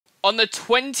On the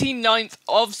 29th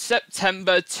of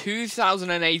September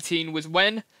 2018 was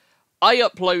when I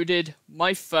uploaded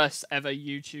my first ever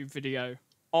YouTube video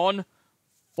on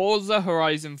Forza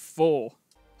Horizon 4.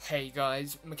 Hey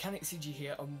guys, Mechanic CG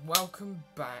here and welcome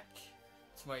back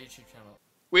to my YouTube channel.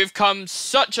 We've come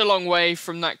such a long way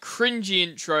from that cringy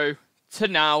intro to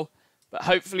now, but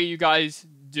hopefully you guys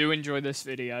do enjoy this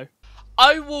video.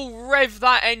 I will rev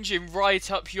that engine right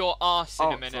up your arse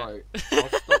in a minute. Sorry. I'll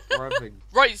stop revving.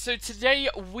 Right, so today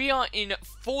we are in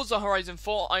Forza Horizon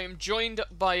 4. I am joined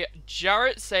by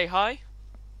Jarrett. Say hi.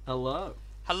 Hello.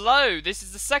 Hello. This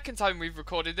is the second time we've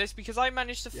recorded this because I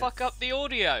managed to fuck up the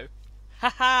audio.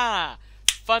 Haha.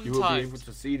 Fun times. You will be able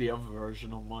to see the other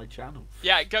version on my channel.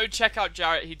 Yeah, go check out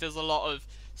Jarrett. He does a lot of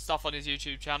stuff on his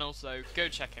YouTube channel, so go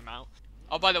check him out.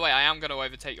 Oh, by the way, I am going to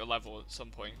overtake your level at some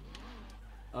point.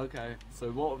 Okay,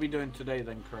 so what are we doing today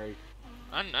then, Craig?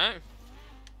 I don't know.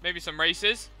 Maybe some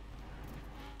races,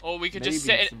 or we could just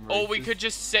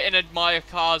just sit and admire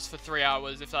cars for 3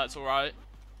 hours if that's all right.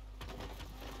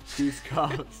 Whose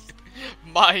cars?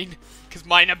 Mine, because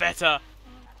mine are better.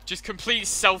 Just complete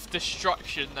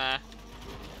self-destruction there.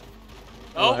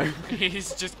 Oh,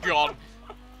 he's just gone.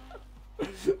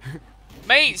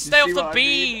 Mate, stay off the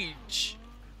beach.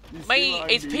 Mate,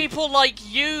 it's people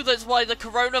like you that's why the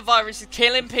coronavirus is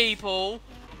killing people.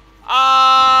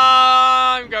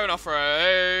 I'm going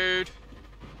off-road.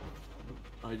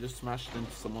 I just smashed into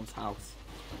someone's house.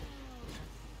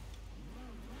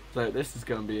 So this is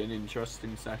going to be an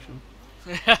interesting session.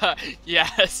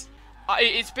 Yes.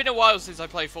 It's been a while since I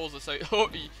played Forza, so...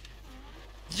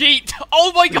 Yeet!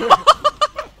 Oh my god!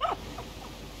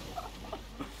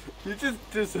 You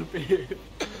just disappeared.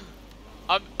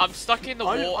 I'm stuck in the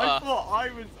water. I thought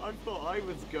I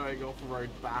was going off road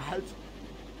bad.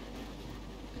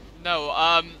 No,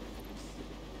 I'm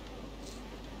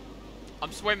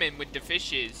swimming with the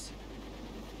fishes.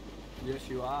 Yes,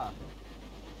 you are.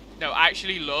 No,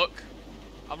 actually, look.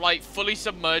 I'm like fully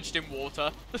submerged in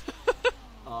water.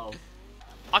 Oh.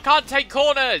 I can't take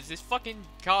corners. This fucking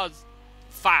car's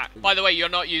fat. By the way, you're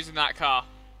not using that car.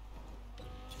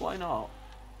 Why not?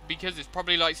 Because it's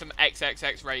probably like some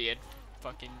XXX rated.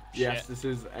 Fucking shit. Yes, this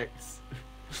is X.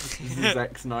 This is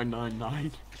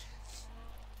X999.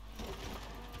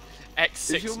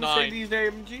 X69. Is your Mercedes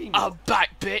AMG? I'm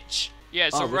back, bitch. Yeah,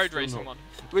 it's a road racing one.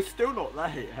 We're still not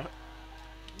there yet.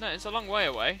 No, it's a long way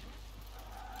away.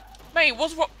 Mate,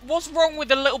 what's wrong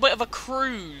with a little bit of a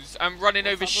cruise and running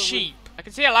over sheep? I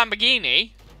can see a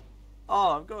Lamborghini.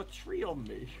 Oh, I've got a tree on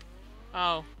me.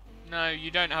 Oh, no,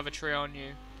 you don't have a tree on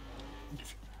you.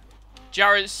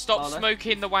 Jarrett, stop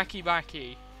smoking the wacky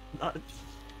backy.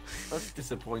 That's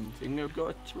disappointing. I've got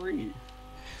a tree.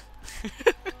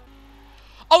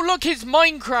 Oh, look, it's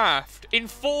Minecraft in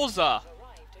Forza.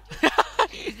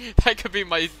 That could be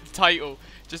my title.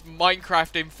 Just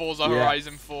Minecraft in Forza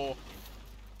Horizon 4.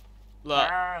 Look.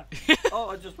 Oh,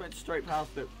 I just went straight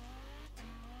past it.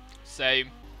 Same.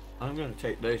 I'm going to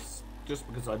take this just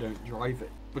because I don't drive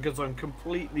it. Because I'm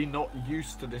completely not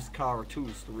used to this car at all.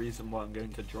 Is the reason why I'm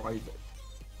going to drive it.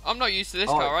 I'm not used to this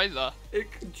car either.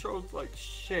 It controls like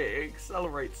shit. It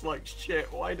accelerates like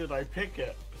shit. Why did I pick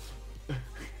it?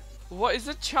 What is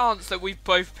the chance that we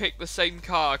both picked the same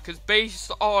car? Because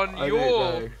based on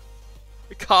your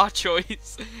car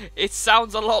choice, it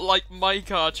sounds a lot like my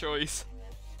car choice.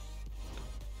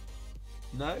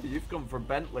 No, you've gone for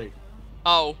Bentley.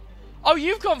 Oh. Oh,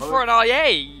 you've gone for an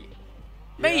IA.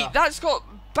 Mate, Yeah. that's got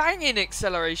banging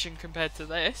acceleration compared to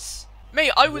this.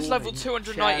 Mate, I was level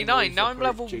 299, now I'm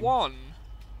level 1.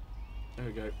 There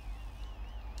we go.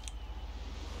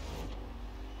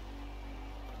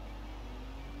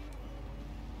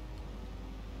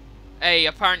 Hey,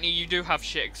 apparently you do have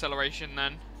shit acceleration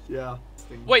then. Yeah.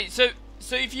 Wait, so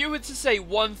if you were to say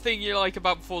one thing you like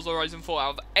about Forza Horizon 4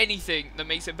 out of anything that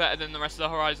makes it better than the rest of the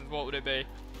Horizons, what would it be?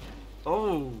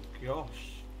 Oh,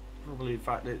 gosh. Probably the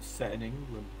fact that it's set in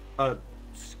England.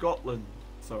 Scotland.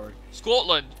 Sorry.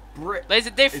 Scotland. There's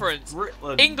a difference.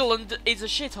 Britland. England is a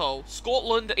shithole.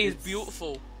 Scotland is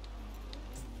beautiful.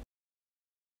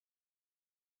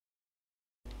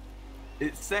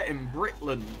 It's set in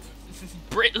Britland.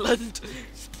 Britland.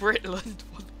 Britland.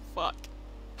 What the fuck?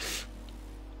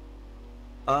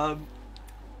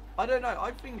 I don't know.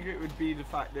 I think it would be the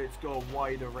fact that it's got a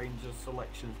wider range of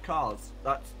selection of cars.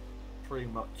 That's pretty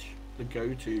much the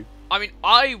go-to. I mean,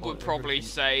 I would probably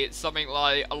say it's something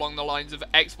like along the lines of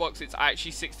Xbox. It's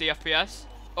actually 60 FPS.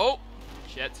 Oh,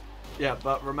 shit. Yeah,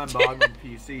 but remember, I'm on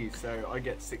PC, so I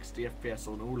get 60 FPS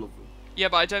on all of them. Yeah,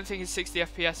 but I don't think it's 60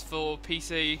 FPS for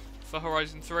PC for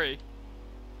Horizon 3.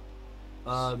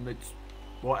 It's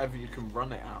whatever you can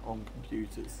run it at on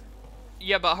computers.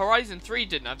 Yeah, but Horizon 3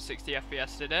 didn't have 60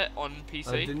 FPS, did it, on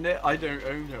PC? Didn't it? I don't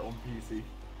own it on PC.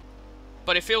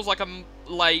 But it feels like I'm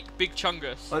like Big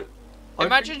Chungus. I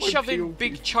Imagine think my shoving PLP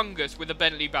Big Chungus with a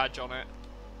Bentley badge on it.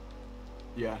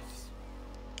 Yes.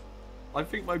 I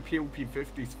think my PLP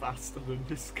 50 is faster than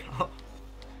this car.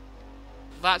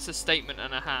 That's a statement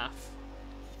and a half.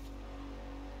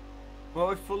 Well,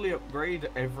 I fully upgrade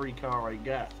every car I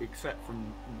get, except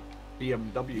from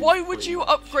BMW. Why would you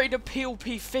upgrade a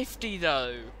PLP 50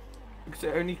 though? Because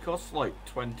it only costs like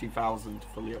 20,000 to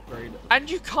fully upgrade it. And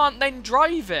you can't then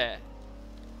drive it.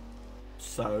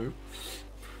 So,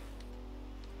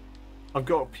 I've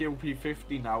got a PLP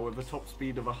 50 now with a top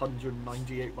speed of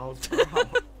 198 miles per hour.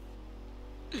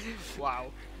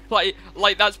 Wow.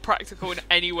 Like that's practical in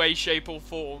any way, shape or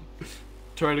form.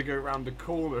 Trying to go around the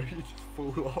corner, you just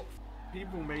fall off.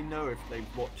 People may know if they've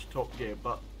watched Top Gear,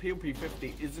 but PLP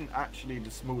 50 isn't actually the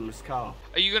smallest car.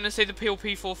 Are you going to say the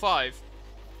PLP 45?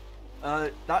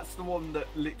 That's the one that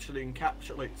literally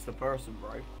encapsulates the person,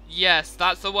 right? Yes,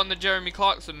 that's the one that Jeremy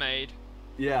Clarkson made.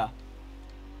 Yeah.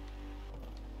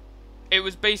 It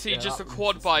was basically Yeah, just a that one's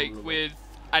quad the bike smaller one. with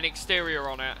an exterior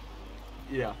on it.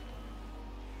 Yeah.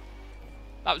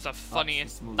 That was the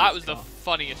funniest. smallest That was the car.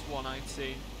 funniest one I'd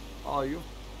seen. Oh, you're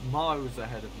miles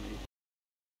ahead of me.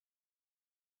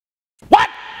 What?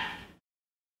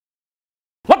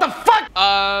 What the fuck?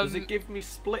 Does it give me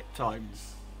split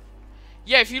times?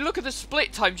 Yeah, if you look at the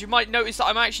split times, you might notice that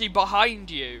I'm actually behind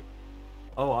you.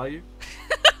 Oh, are you?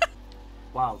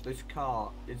 Wow, this car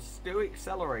is still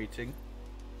accelerating.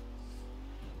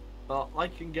 But I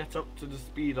can get up to the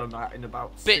speed on that in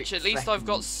about 6 Bitch, at least I've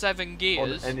got seconds 7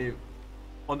 gears.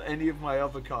 on any of my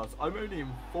other cars. I'm only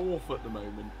in 4th at the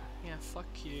moment. Yeah, fuck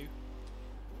you.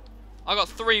 I got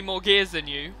 3 more gears than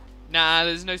you. Nah,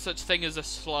 there's no such thing as a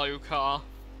slow car.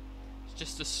 It's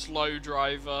just a slow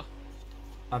driver.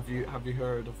 Have you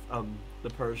heard of the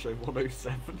Peugeot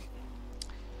 107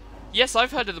 Yes,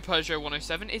 I've heard of the Peugeot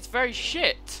 107. It's very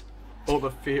shit. or the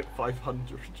Fiat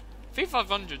 500? Fiat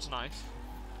 500's nice.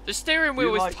 The steering wheel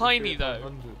You is like the tiny Fiat though.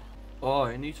 500? Oh,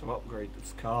 I need to upgrade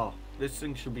this car. This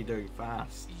thing should be doing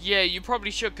fast. Yeah, you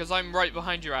probably should, because I'm right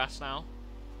behind your ass now.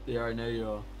 Yeah, I know you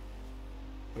are.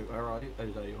 Wait, where are you? Oh,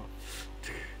 there you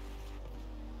are.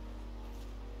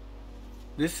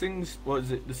 This thing's, what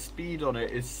is it? The speed on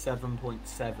it is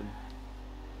 7.7.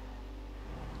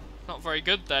 Not very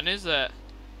good then, is it?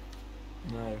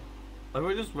 No.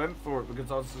 I just went for it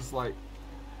because I was just like,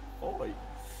 oi.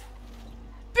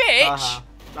 Bitch! Haha,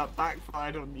 that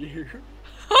backfired on you.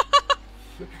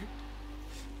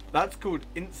 That's called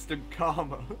instant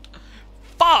karma.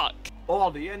 Fuck! Oh,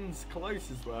 the end's close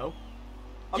as well.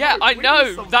 I'm Yeah, gonna I win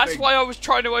know. That's something. why I was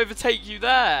trying to overtake you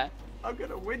there. I'm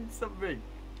gonna win something.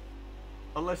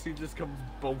 Unless he just comes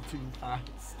bolting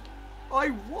past.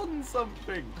 I won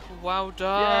something. Well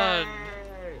done.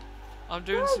 Yay. I'm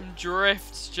doing Woo. some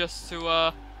drifts just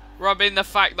to rub in the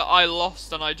fact that I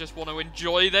lost and I just want to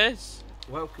enjoy this.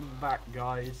 Welcome back,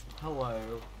 guys. Hello.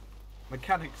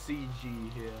 Mechanic CG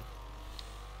here.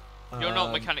 You're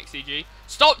not Mechanic CG.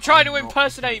 Stop trying I'm to not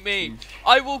impersonate me. Mechanic CG.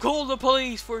 I will call the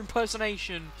police for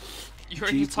impersonation. You're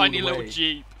in a Jeep all tiny the little way.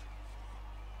 Jeep.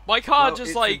 My car Well, just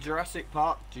it's like a Jurassic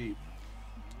Park Jeep.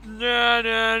 nah,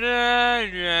 nah, nah,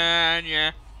 nah,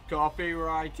 nah.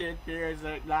 Copyrighted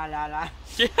music, la la la.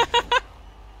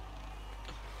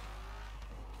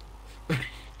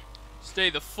 Stay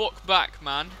the fuck back,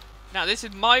 man. Now this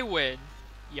is my win.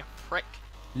 You prick.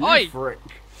 You Oi! frick.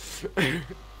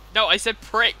 No, I said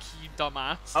prick, you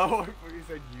dumbass. Oh, I thought you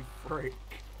said you frick.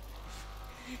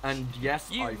 And yes,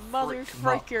 You I mother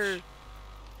frick fricker.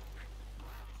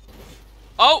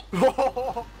 Oh!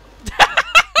 much.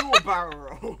 Do a barrel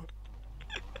roll.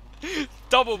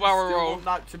 Double barrel Still roll. want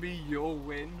that to be your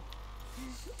win?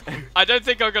 I don't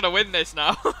think I'm gonna win this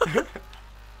now.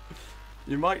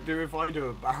 You might do if I do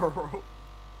a barrel roll.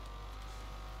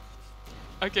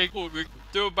 Okay, cool. We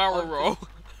do a barrel Okay. roll.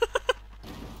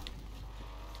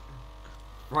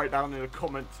 Write down in the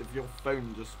comments if your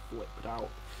phone just flipped out.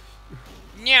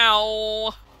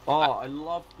 Meow. Oh, I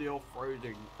love the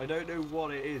off-roading. I don't know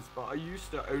what it is, but I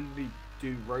used to only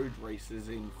do road races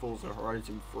in Forza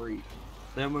Horizon 3.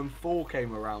 Then when 4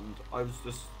 came around, I was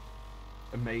just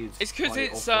amazed. It's because by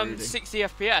it's off-roading. 60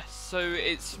 FPS, so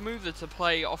it's smoother to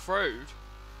play off-road.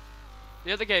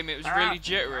 The other game, it was really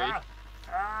jittery.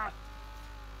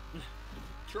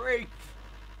 Tree!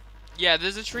 Yeah,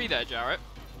 there's a tree there, Jarrett.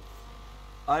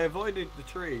 I avoided the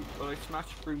tree, but I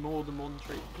smashed through more than one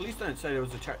tree. Please don't say there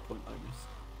was a checkpoint I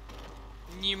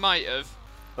missed. You might have.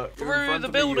 But you're in Through front the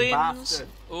of me, you buildings. bastard.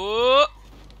 Oh,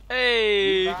 You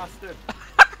hey! bastard.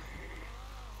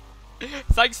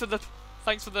 Thanks for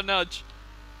the nudge.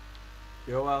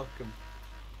 You're welcome.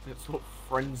 It's what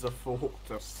friends are for,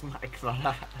 to smack that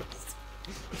ass.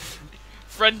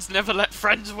 Friends never let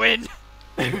friends win.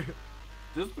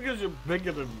 Just because you're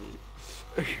bigger than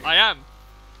me. I am.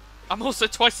 I'm also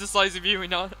twice the size of you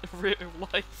in real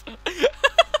life.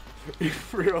 In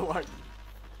real life.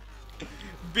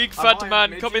 Big fat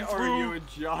man coming Or are you through. a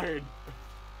giant?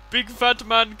 Big fat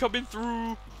man coming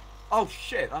through. Oh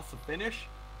shit, that's the finish?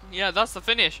 Yeah, that's the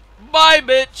finish. Bye,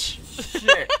 bitch.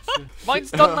 Shit.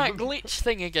 Mine's done that glitch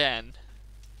thing again.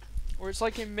 Where it's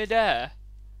like in midair.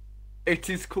 It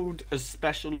is called a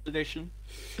special edition.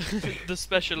 The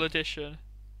special edition.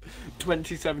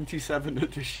 2077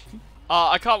 edition.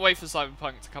 I can't wait for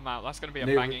Cyberpunk to come out. That's going to be a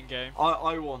Neither. banging game.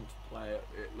 I want to play it.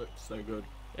 It looks so good.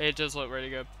 It does look really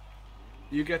good.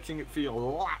 You getting it for your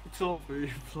laptop or you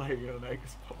playing it on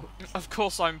Xbox? Of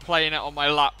course I'm playing it on my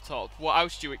laptop. What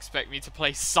else do you expect me to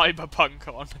play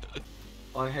Cyberpunk on?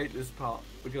 I hate this part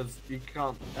because you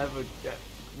can't ever get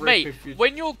grip Mate, if you...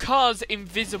 when your car's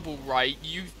invisible, right,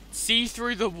 you see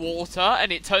through the water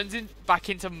and it turns back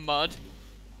into mud.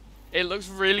 It looks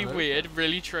really weird,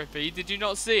 really trippy. Did you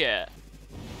not see it?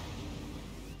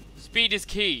 Speed is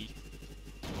key.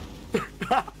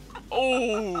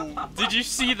 Oh, did you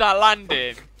see that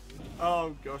landing?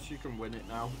 Oh gosh, you can win it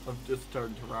now. I've just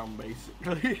turned around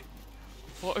basically.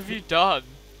 What have you done?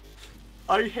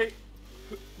 I hit...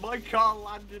 My car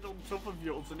landed on top of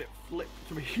yours and it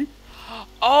flipped me.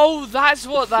 Oh, that's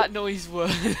what that noise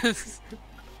was.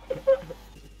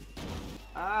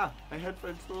 Ah, my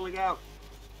headphones falling out.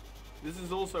 This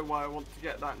is also why I want to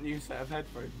get that new set of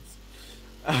headphones.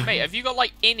 Mate, have you got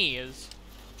like in-ears?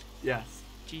 Yes.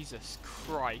 Jesus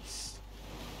Christ.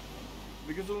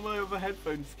 Because all my other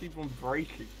headphones keep on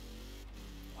breaking.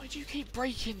 Why do you keep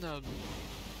breaking them?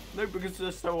 No, because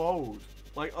they're so old.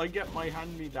 Like, I get my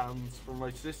hand-me-downs from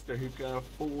my sister who can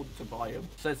afford to buy them.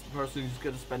 Says the person who's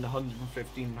going to spend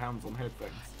 £115 on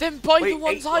headphones. Then buy Wait, the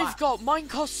ones 8 I've laps. got. Mine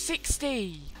cost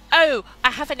 60. Oh,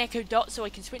 I have an Echo Dot so I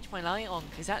can switch my light on,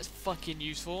 because that's fucking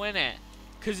useful, isn't it?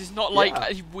 Because it's not like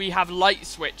we have light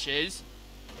switches.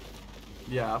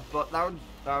 Yeah, but that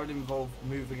would involve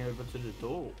moving over to the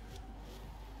door.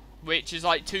 Which is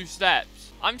like 2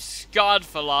 steps. I'm scarred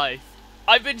for life.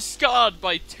 I've been scarred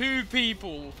by 2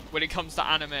 people when it comes to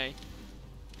anime.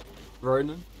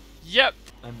 Ronan Yep.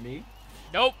 and me.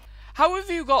 Nope. How have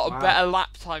you got a Wow. better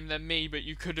lap time than me, but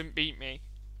you couldn't beat me?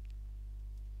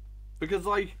 Because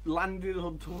I landed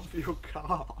on top of your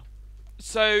car.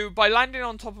 So, by landing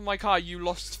on top of my car, you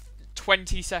lost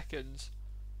 20 seconds.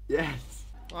 Yes.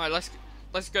 Alright,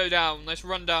 let's go down. Let's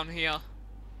run down here.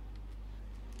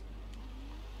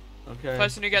 Okay.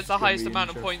 Person who gets the this is gonna highest be amount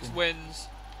of points interesting. wins.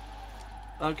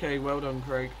 Okay, well done,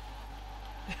 Craig.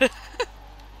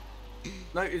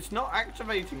 No, it's not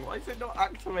activating. Why is it not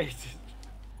activated?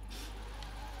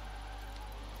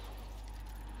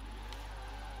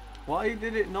 Why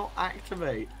did it not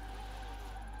activate?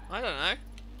 I don't know.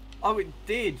 Oh, it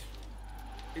did.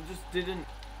 It just didn't.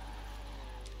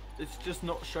 It's just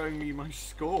not showing me my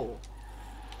score.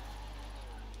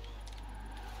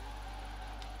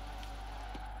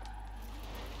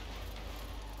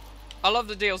 I love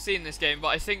the DLC in this game, but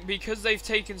I think because they've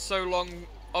taken so long,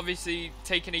 obviously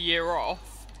taken a year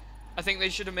off, I think they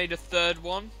should have made a 3rd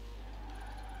one.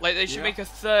 Like, they should make a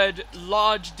 3rd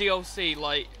large DLC,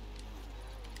 like,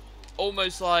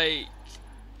 almost like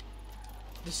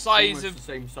the size Almost of the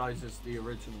same size as the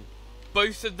original.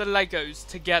 both of the Legos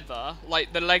together,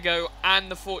 like the Lego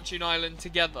and the Fortune Island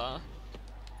together,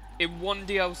 in one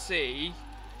DLC.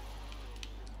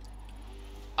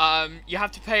 You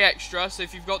have to pay extra, so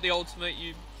if you've got the Ultimate,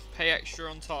 you pay extra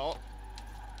on top.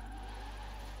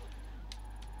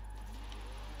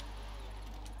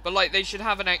 But, like, they should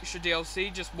have an extra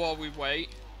DLC just while we wait.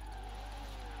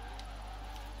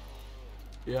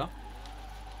 Yeah.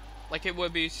 Like, it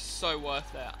would be so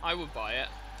worth it. I would buy it.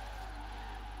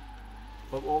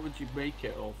 But what would you make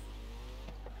it of?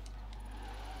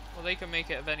 Well, they can make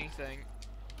it of anything.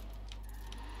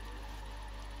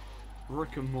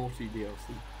 Rick and Morty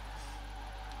DLC.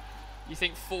 You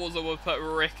think Forza would put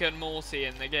Rick and Morty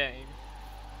in the game?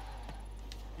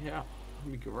 Yeah,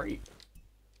 that'd be great.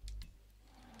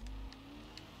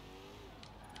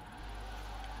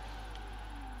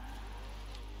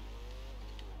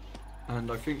 And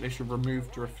I think they should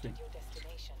remove drifting.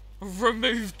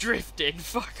 Remove drifting.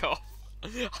 Fuck off.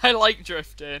 I like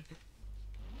drifting.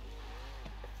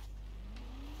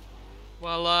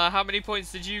 Well, how many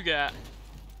points did you get?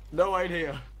 No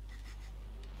idea.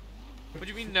 What do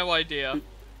you mean, no idea?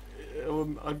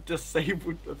 I've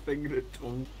disabled the thing that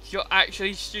talks. You're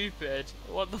actually stupid.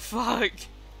 What the fuck?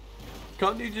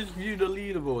 Can't you just view the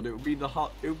leaderboard? It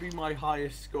would be my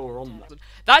highest score on that.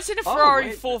 That's in a Ferrari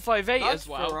wait, 458 that's as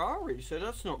well. Ferrari, so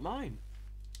that's not mine.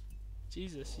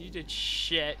 Jesus, you did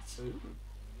shit. Ooh.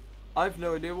 I've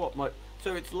no idea what my...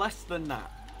 So it's less than that.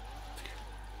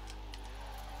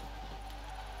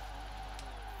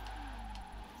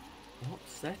 What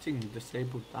setting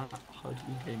disabled that HUD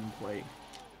gameplay?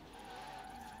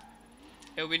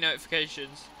 It'll be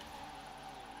notifications.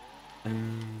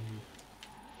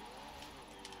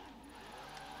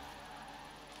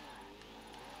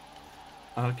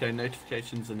 Okay,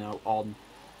 notifications are now on.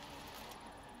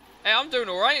 Hey, I'm doing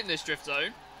alright in this drift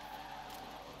zone.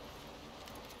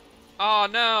 Oh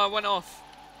no, I went off.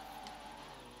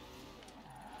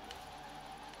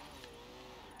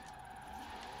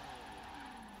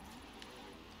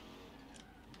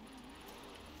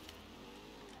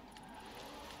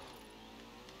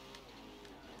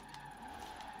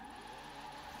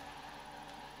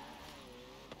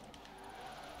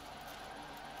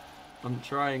 I'm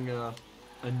trying a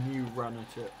new run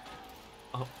at it.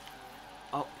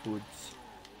 Upwards.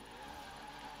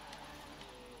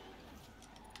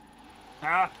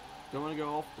 Ah! Don't want to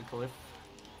go off the cliff.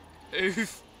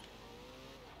 Oof.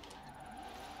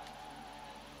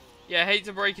 Yeah, hate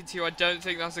to break it to you, I don't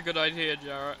think that's a good idea,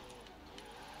 Jarrett.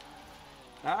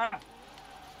 Ah!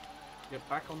 Get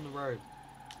back on the road.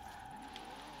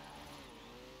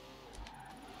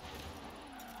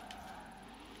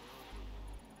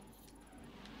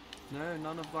 No,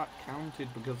 none of that counted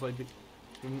because I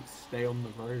didn't stay on the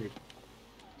road.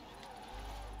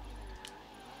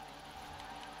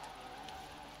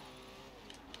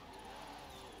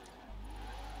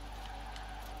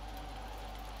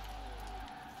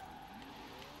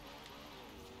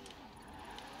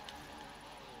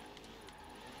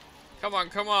 Come on,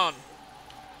 come on.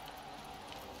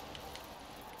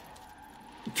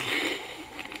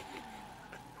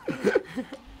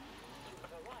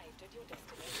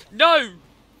 No!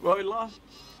 Well,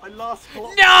 I lost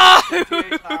No!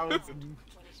 48,000.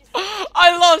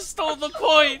 I lost all the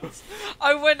points.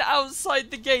 I went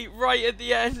outside the gate right at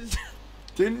the end.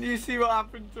 Didn't you see what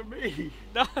happened to me?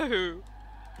 No.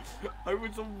 I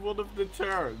was on one of the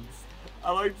turns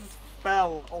and I just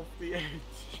fell off the edge.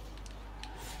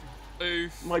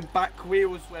 Oof. My back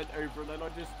wheels went over and then I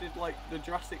just did like the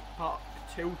Jurassic Park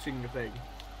tilting thing.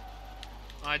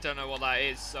 I don't know what that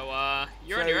is, so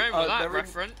you're on your own with that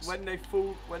reference. When they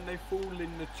fall in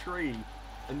the tree,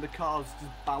 and the cars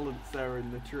just balance there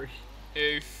in the tree.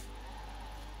 Oof.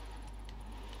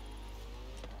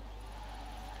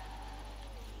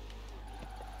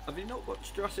 Have you not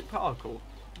watched Jurassic Park or?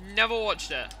 Never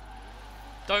watched it.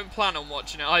 Don't plan on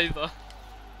watching it either.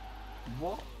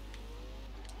 What?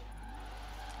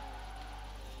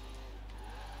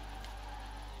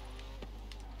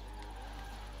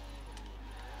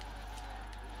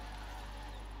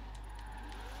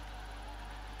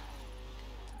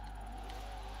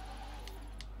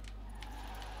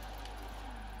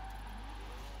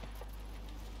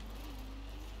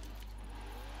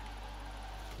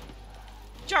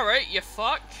 Jarrett, you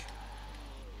fuck.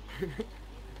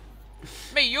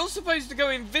 Mate, you're supposed to go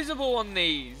invisible on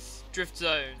these drift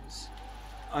zones.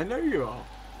 I know you are.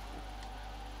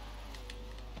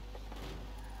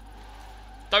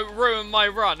 Don't ruin my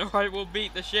run or I will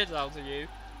beat the shit out of you.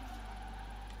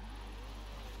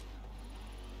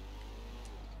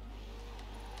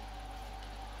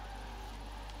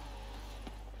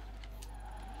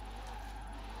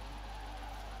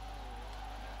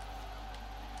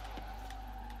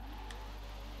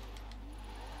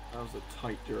 That was a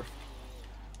tight drift.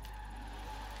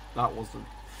 That wasn't.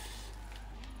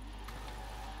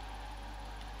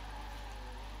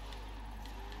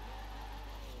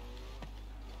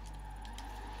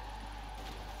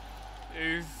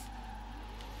 Oof.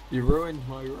 You ruined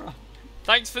my run.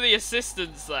 Thanks for the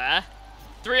assistance there.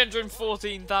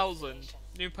 314,000.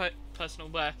 New personal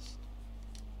best.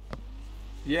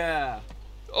 Yeah.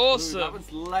 Awesome. Ooh, that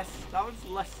was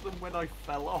less than when I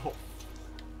fell off.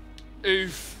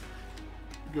 Oof.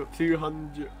 Got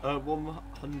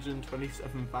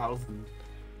 127,000.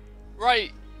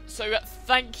 Right. So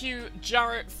thank you,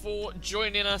 Jarrett, for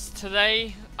joining us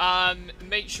today.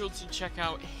 Make sure to check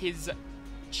out his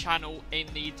channel in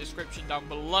the description down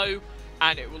below,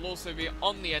 and it will also be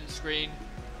on the end screen.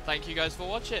 Thank you guys for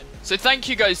watching. So thank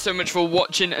you guys so much for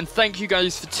watching, and thank you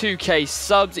guys for 2k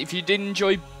subs. If you did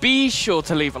enjoy, be sure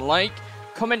to leave a like,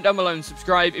 comment down below and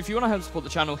subscribe. If you want to help support the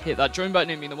channel, hit that join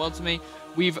button. It'd mean the world to me.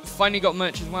 We've finally got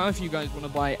merch as well if you guys want to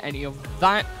buy any of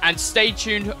that. And stay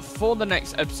tuned for the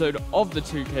next episode of the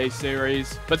 2k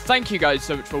series. But thank you guys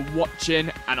so much for watching,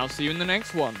 and I'll see you in the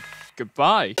next one.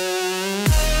 Goodbye.